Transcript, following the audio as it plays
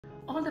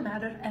All the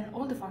matter and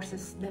all the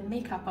forces that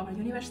make up our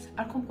universe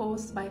are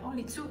composed by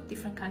only two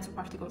different kinds of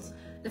particles,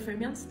 the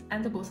fermions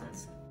and the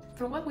bosons.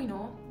 From what we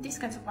know, these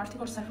kinds of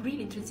particles are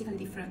really intrinsically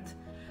different.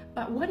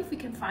 But what if we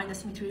can find a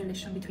symmetry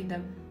relation between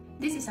them?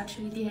 This is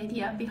actually the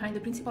idea behind the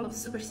principle of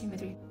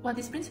supersymmetry. What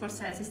this principle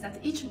says is that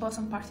each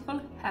boson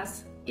particle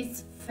has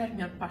its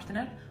fermion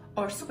partner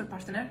or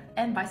superpartner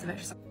and vice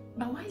versa.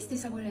 But why is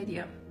this a good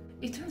idea?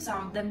 It turns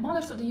out that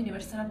models of the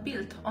universe that are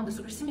built on the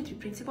supersymmetry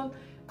principle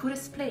could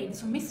explain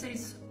some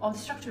mysteries of the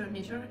structural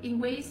nature in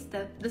ways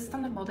that the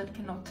standard model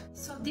cannot.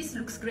 So this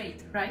looks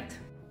great, right?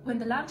 When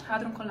the Large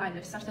Hadron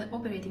Collider started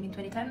operating in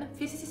 2010,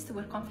 physicists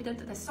were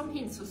confident that some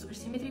hints of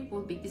supersymmetry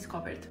would be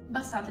discovered.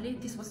 But sadly,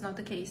 this was not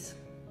the case.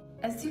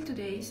 And still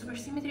today,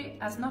 supersymmetry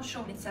has not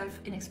shown itself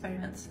in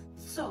experiments.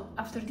 So,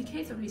 after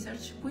decades of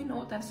research, we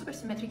know that a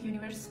supersymmetric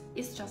universe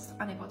is just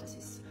an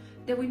hypothesis,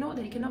 that we know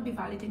that it cannot be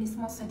valid in its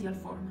most ideal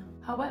form.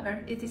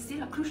 However, it is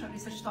still a crucial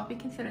research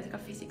topic in theoretical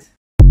physics.